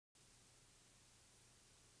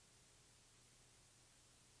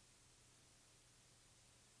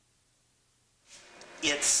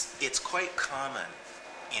It's quite common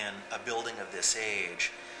in a building of this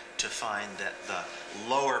age to find that the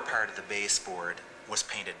lower part of the baseboard was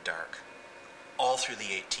painted dark. All through the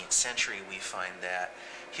 18th century we find that.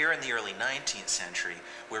 Here in the early 19th century,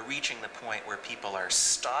 we're reaching the point where people are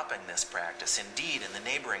stopping this practice. Indeed, in the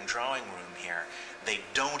neighboring drawing room here, they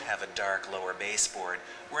don't have a dark lower baseboard.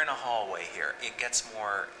 We're in a hallway here. It gets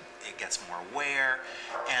more wear,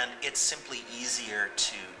 and it's simply easier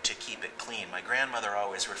to keep it clean. My grandmother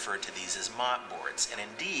always referred to these as mop boards, and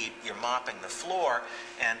indeed, you're mopping the floor,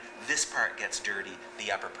 and this part gets dirty,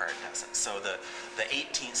 the upper part doesn't. So the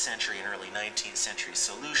 18th century and early 19th century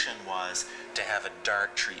solution was to have a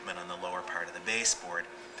dark treatment on the lower part of the baseboard.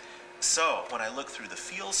 So when I looked through the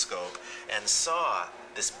field scope and saw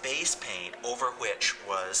this base paint over which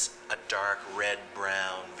was a dark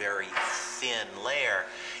red-brown, very thin layer,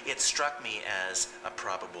 it struck me as a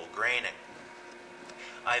probable graining.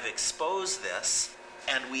 I've exposed this,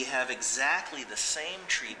 and we have exactly the same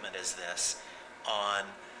treatment as this on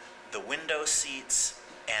the window seats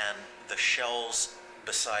and the shelves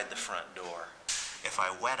beside the front door. If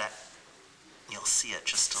I wet it, you'll see it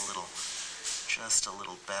just a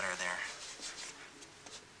little better there.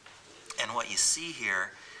 And what you see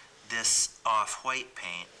here, this off-white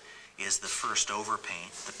paint is the first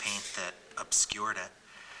overpaint, the paint that obscured it.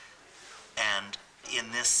 And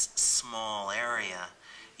in this small area,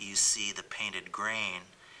 you see the painted grain.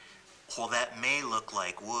 Well, that may look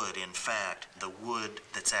like wood. In fact, the wood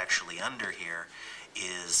that's actually under here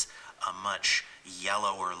is a much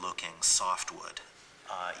yellower looking softwood.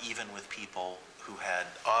 Even with people who had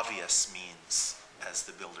obvious means, as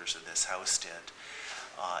the builders of this house did,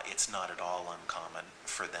 it's not at all uncommon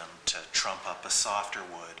for them to trump up a softer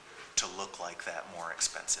wood to look like that more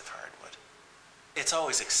expensive hardwood. It's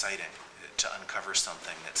always exciting to uncover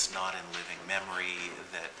something that's not in living memory,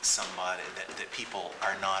 that people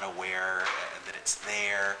are not aware that it's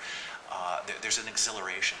there. There's an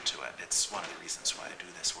exhilaration to it. It's one of the reasons why I do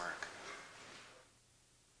this work.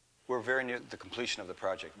 We're very near the completion of the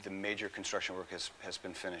project. The major construction work has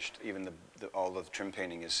been finished. Even all of the trim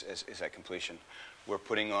painting is at completion. We're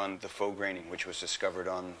putting on the faux graining, which was discovered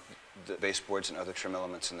on the baseboards and other trim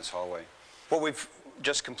elements in this hallway. What we've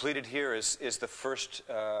just completed here is the first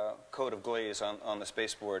coat of glaze on this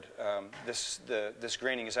baseboard. This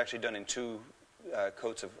graining is actually done in two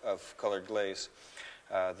coats of colored glaze.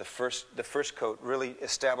 The first coat really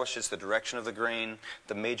establishes the direction of the grain,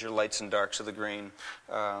 the major lights and darks of the grain,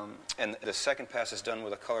 and the second pass is done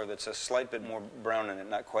with a color that's a slight bit more brown in it,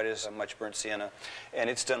 not quite as much burnt sienna, and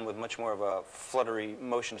it's done with much more of a fluttery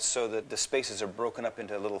motion so that the spaces are broken up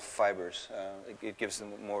into little fibers. It gives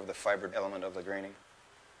them more of the fibered element of the graining.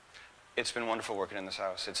 It's been wonderful working in this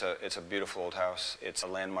house. It's a beautiful old house. It's a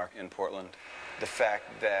landmark in Portland. The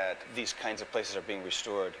fact that these kinds of places are being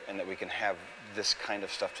restored and that we can have this kind of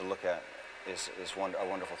stuff to look at is a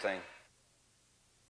wonderful thing.